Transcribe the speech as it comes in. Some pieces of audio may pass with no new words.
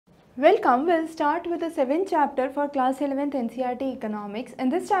Welcome. We'll start with the 7th chapter for class 11th NCERT economics. In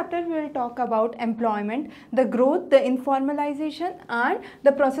this chapter, we will talk about employment, the growth, the informalization and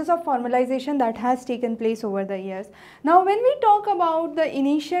the process of formalization that has taken place over the years. Now, when we talk about the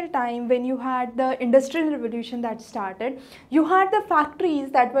initial time when you had the industrial revolution that started, you had the factories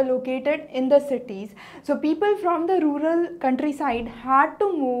that were located in the cities. So, people from the rural countryside had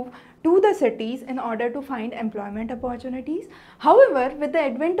to move to the cities in order to find employment opportunities. However, with the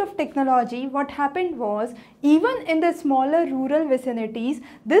advent of technology, what happened was, even in the smaller rural vicinities,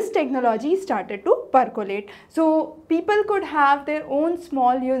 this technology started to percolate. So, people could have their own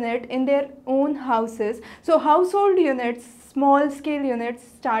small unit in their own houses. So, household units, small scale units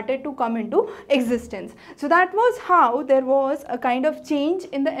started to come into existence. So, that was how there was a kind of change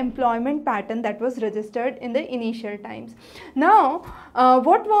in the employment pattern that was registered in the initial times. Now,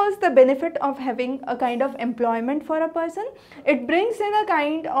 what was the benefit of having a kind of employment for a person? It brings in a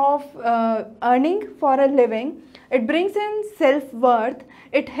kind of earning for a living. It brings in self-worth.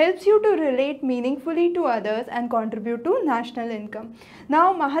 It helps you to relate meaningfully to others and contribute to national income.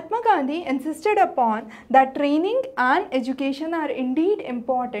 Now, Mahatma Gandhi insisted upon that training and education are indeed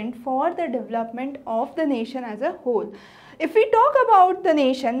important for the development of the nation as a whole. If we talk about the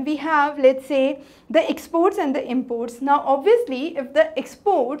nation, we have, let's say, the exports and the imports. Now, obviously, if the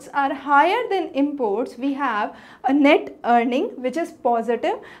exports are higher than imports, we have a net earning which is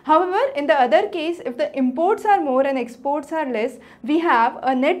positive. However, in the other case, if the imports are more and exports are less, we have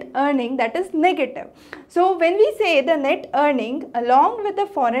a net earning that is negative. So, when we say the net earning along with the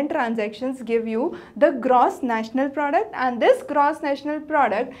foreign transactions give you the gross national product, and this gross national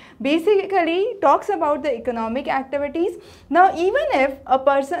product basically talks about the economic activities. Now, even if a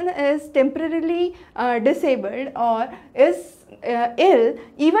person is temporarily disabled or is ill,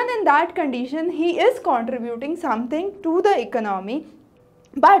 even in that condition, he is contributing something to the economy.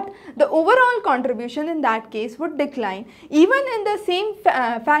 But the overall contribution in that case would decline. Even in the same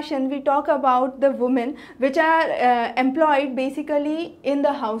fashion, we talk about the women which are employed basically in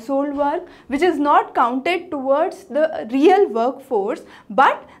the household work, which is not counted towards the real workforce,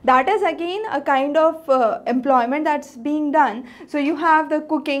 but that is again a kind of employment that's being done. So, you have the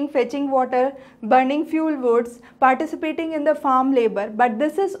cooking, fetching water, burning fuel woods, participating in the farm labor, but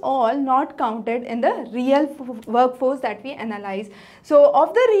this is all not counted in the real workforce that we analyze. So,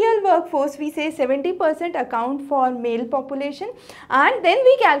 of the real workforce, we say 70% account for male population, and then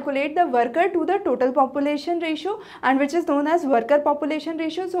we calculate the worker to the total population ratio, and which is known as worker population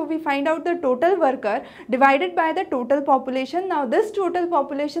ratio. So, we find out the total worker divided by the total population. Now, this total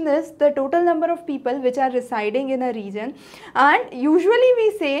population is the total number of people which are residing in a region, and usually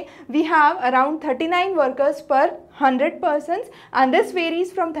we say we have around 39 workers per 100 persons, and this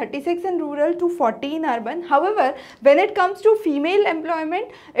varies from 36 in rural to 40 in urban. However, when it comes to female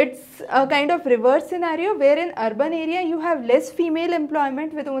employment, it's a kind of reverse scenario, where in urban area you have less female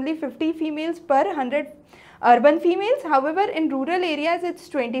employment with only 50 females per 100 urban females. However, in rural areas it's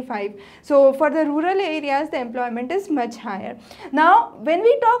 25. So, for the rural areas the employment is much higher. Now, when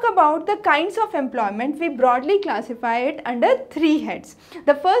we talk about the kinds of employment, we broadly classify it under 3 heads.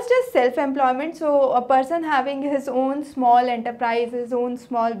 The first is self-employment. So, a person having his own small enterprise, his own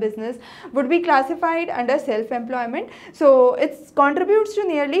small business would be classified under self-employment. So, it contributes to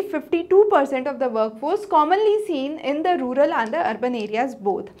nearly 52% of the workforce, commonly seen in the rural and the urban areas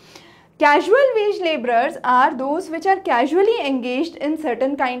both. Casual wage laborers are those which are casually engaged in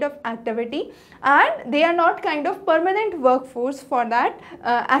certain kind of activity, and they are not kind of permanent workforce for that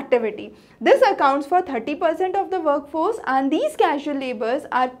activity. This accounts for 30% of the workforce, and these casual laborers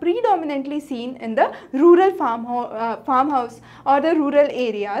are predominantly seen in the rural farmhouse or the rural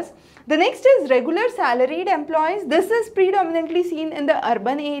areas. The next is regular salaried employees. This is predominantly seen in the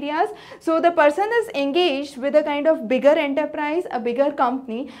urban areas. So, the person is engaged with a kind of bigger enterprise, a bigger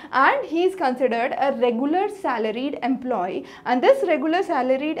company, and he is considered a regular salaried employee, and this regular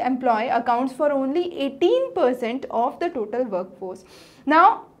salaried employee accounts for only 18% of the total workforce.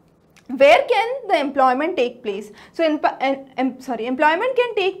 Now, where can the employment take place? So, employment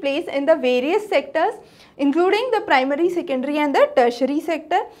can take place in the various sectors, including the primary, secondary and the tertiary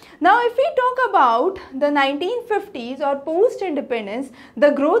sector. Now, if we talk about the 1950s or post-independence,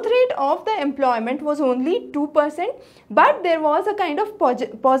 the growth rate of the employment was only 2%, but there was a kind of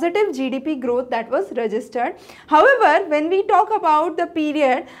positive GDP growth that was registered. However, when we talk about the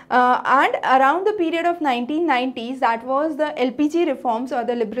period and around the period of 1990s, that was the LPG reforms or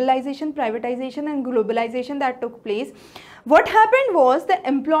the liberalization urbanization, privatization and globalization that took place, what happened was the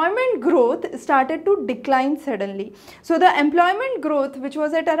employment growth started to decline suddenly. So the employment growth, which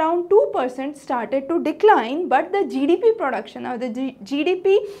was at around 2%, started to decline, but the GDP production or the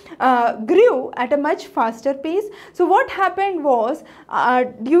GDP grew at a much faster pace. So what happened was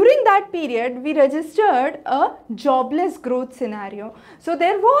during that period we registered a jobless growth scenario. So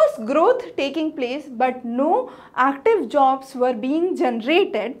there was growth taking place, but no active jobs were being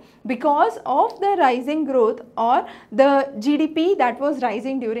generated because of the rising growth or the GDP that was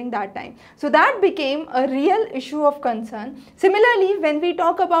rising during that time. So that became a real issue of concern. Similarly, when we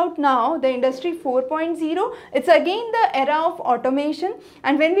talk about now the industry 4.0, it's again the era of automation,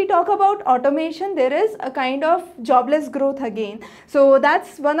 and when we talk about automation, there is a kind of jobless growth again. So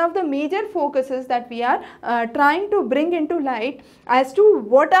that's one of the major focuses that we are trying to bring into light as to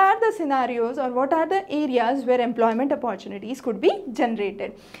what are the scenarios or what are the areas where employment opportunities could be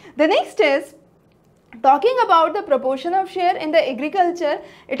generated. The next is talking about the proportion of share in the agriculture.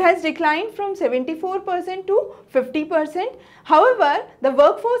 It has declined from 74% to 50%. However, the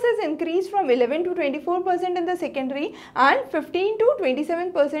workforce has increased from 11 to 24% in the secondary and 15 to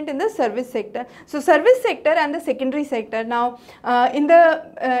 27% in the service sector. So service sector and the secondary sector. Now in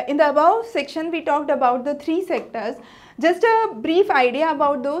the above section we talked about the three sectors. Just a brief idea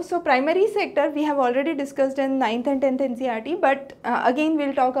about those. So primary sector we have already discussed in 9th and 10th NCERT, but again we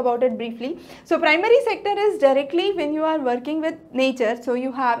will talk about it briefly. So primary sector is directly when you are working with nature. So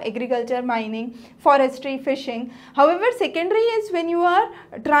you have agriculture, mining, forestry, fishing. However, secondary is when you are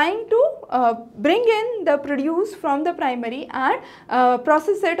trying to bring in the produce from the primary and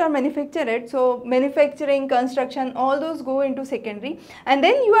process it or manufacture it. So manufacturing, construction, all those go into secondary, and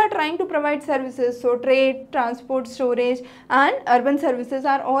then you are trying to provide services. So trade, transport, storage and urban services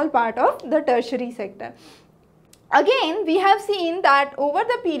are all part of the tertiary sector. Again, we have seen that over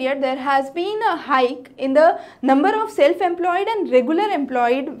the period there has been a hike in the number of self-employed and regular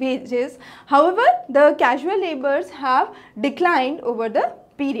employed wages. However, the casual laborers have declined over the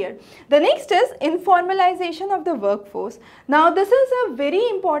period. The next is informalization of the workforce. Now this is a very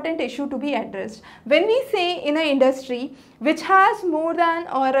important issue to be addressed. When we say in an industry which has more than,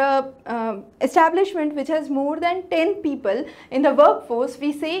 or a establishment which has more than 10 people in the workforce,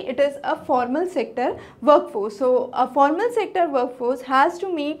 we say it is a formal sector workforce. So a formal sector workforce has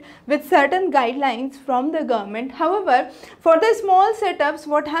to meet with certain guidelines from the government. However, for the small setups,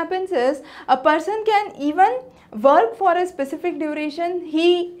 what happens is a person can even work for a specific duration.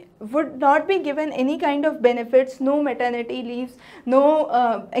 He would not be given any kind of benefits, no maternity leaves,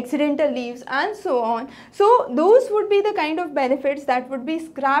 no accidental leaves and so on. So those would be the kind of benefits that would be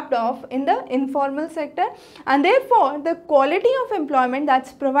scrapped off in the informal sector, and therefore the quality of employment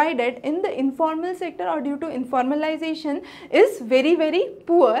that's provided in the informal sector or due to informalization is very, very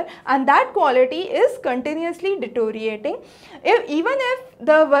poor, and that quality is continuously deteriorating. Even if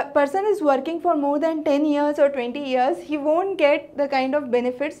the person is working for more than 10 years or 20 years, he won't get the kind of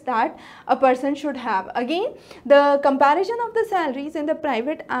benefits that a person should have. Again, the comparison of the salaries in the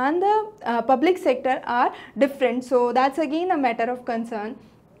private and the public sector are different. So that's again a matter of concern.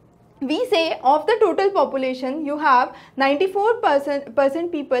 We say of the total population, you have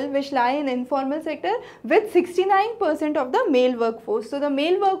 94% people which lie in informal sector with 69% of the male workforce. So the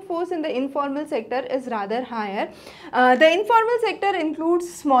male workforce in the informal sector is rather higher. The informal sector includes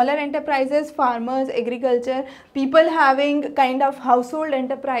smaller enterprises, farmers, agriculture, people having kind of household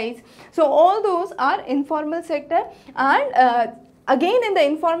enterprise. So all those are informal sector, and again in the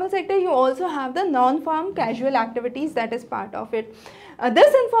informal sector you also have the non-farm casual activities that is part of it.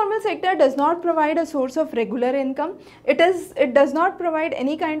 This informal sector does not provide a source of regular income. It does not provide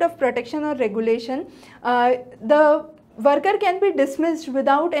any kind of protection or regulation. The worker can be dismissed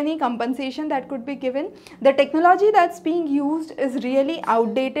without any compensation that could be given. The technology that's being used is really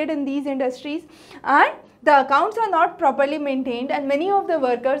outdated in these industries, and the accounts are not properly maintained, and many of the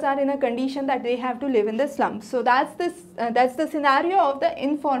workers are in a condition that they have to live in the slums. So that's the scenario of the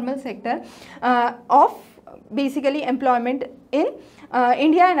informal sector of basically employment in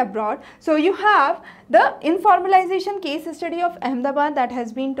India and abroad. So you have the informalization case study of Ahmedabad that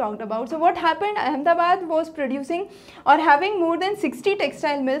has been talked about. So what happened? Ahmedabad was producing or having more than 60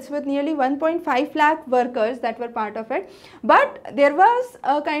 textile mills with nearly 1.5 lakh workers that were part of it. But there was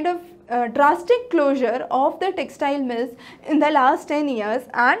a kind of drastic closure of the textile mills in the last 10 years,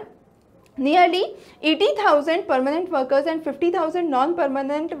 and nearly 80,000 permanent workers and 50,000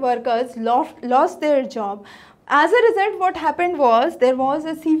 non-permanent workers lost their job. as a result, what happened was there was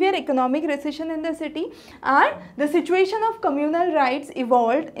a severe economic recession in the city, and the situation of communal rights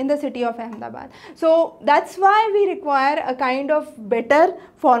evolved in the city of Ahmedabad. So that's why we require a kind of better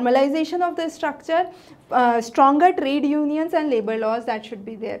formalization of the structure, stronger trade unions and labor laws that should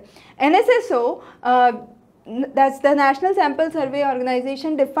be there. NSSO, that's the National Sample Survey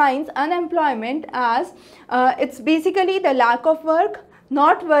Organization, defines unemployment as it's basically the lack of work,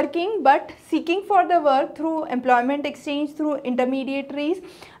 not working but seeking for the work through employment exchange, through intermediaries,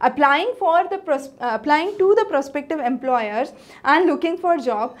 applying to the prospective employers and looking for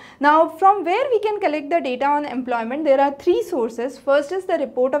job. Now, from where we can collect the data on employment, there are three sources. First is the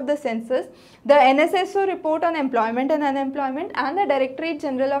report of the census, the NSSO report on employment and unemployment, and the Directorate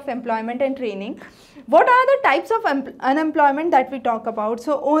General of Employment and Training. What are the types of unemployment that we talk about?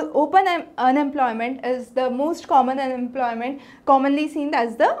 So, open unemployment is the most common unemployment, commonly seen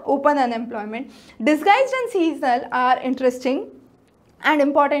as the open unemployment. Disguised and seasonal are interesting and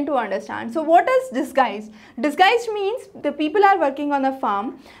important to understand. So, what is disguised? Disguised means the people are working on a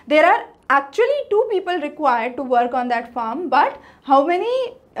farm. There are actually 2 people required to work on that farm, but how many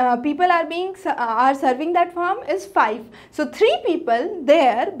people are serving that farm is 5. So 3 people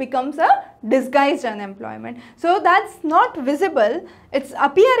there becomes a disguised unemployment. So that's not visible. It's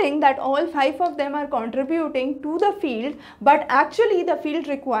appearing that all 5 of them are contributing to the field, but actually the field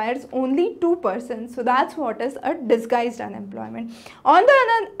requires only 2 persons. So that's what is a disguised unemployment. On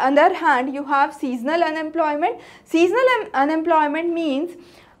the other hand, you have seasonal unemployment. Seasonal unemployment means,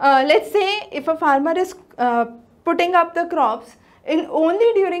 let's say if a farmer is putting up the crops,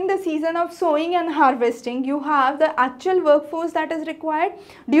 only during the season of sowing and harvesting you have the actual workforce that is required.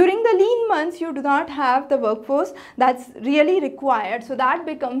 During the lean months you do not have the workforce that's really required. So that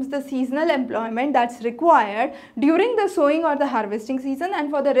becomes the seasonal employment that's required during the sowing or the harvesting season, and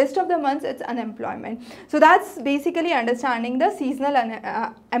for the rest of the months it's unemployment. So that's basically understanding the seasonal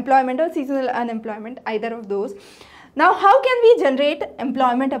employment or seasonal unemployment, either of those. Now, how can we generate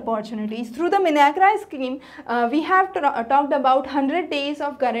employment opportunities? Through the Minakra scheme, we have talked about 100 days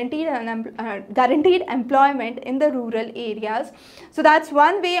of guaranteed employment in the rural areas. So, that's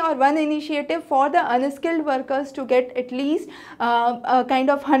one way or one initiative for the unskilled workers to get at least a kind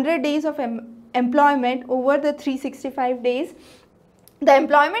of 100 days of employment over the 365 days. The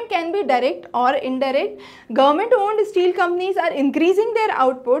employment can be direct or indirect. Government-owned steel companies are increasing their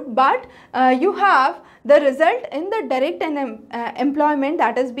output, but you have the result in the direct employment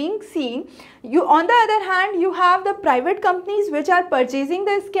that is being seen. On the other hand, you have the private companies which are purchasing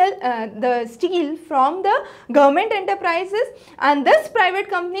the steel from the government enterprises, and this private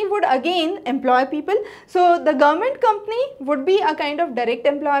company would again employ people. So the government company would be a kind of direct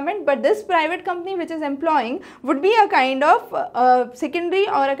employment, but this private company which is employing would be a kind of secondary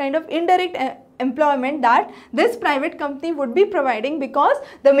or a kind of indirect employment that this private company would be providing, because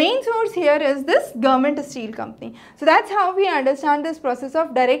the main source here is this government steel company. So that's how we understand this process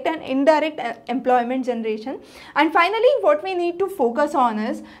of direct and indirect employment generation. And finally, what we need to focus on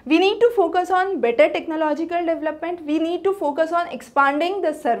is, we need to focus on better technological development. We need to focus on expanding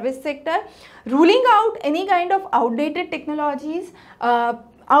the service sector, ruling out any kind of outdated technologies,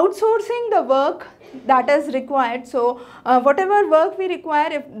 outsourcing the work that is required. So whatever work we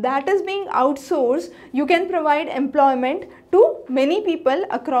require, if that is being outsourced, you can provide employment to many people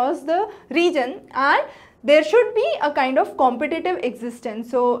across the region, and there should be a kind of competitive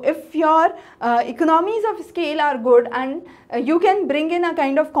existence. So if your economies of scale are good and you can bring in a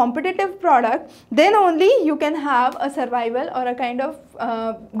kind of competitive product, then only you can have a survival or a kind of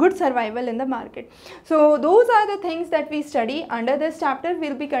good survival in the market. So those are the things that we study under this chapter. We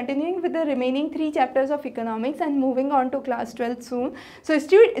will be continuing with the remaining 3 chapters of economics and moving on to class 12 soon. So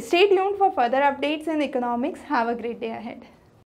stay tuned for further updates in economics. Have a great day ahead.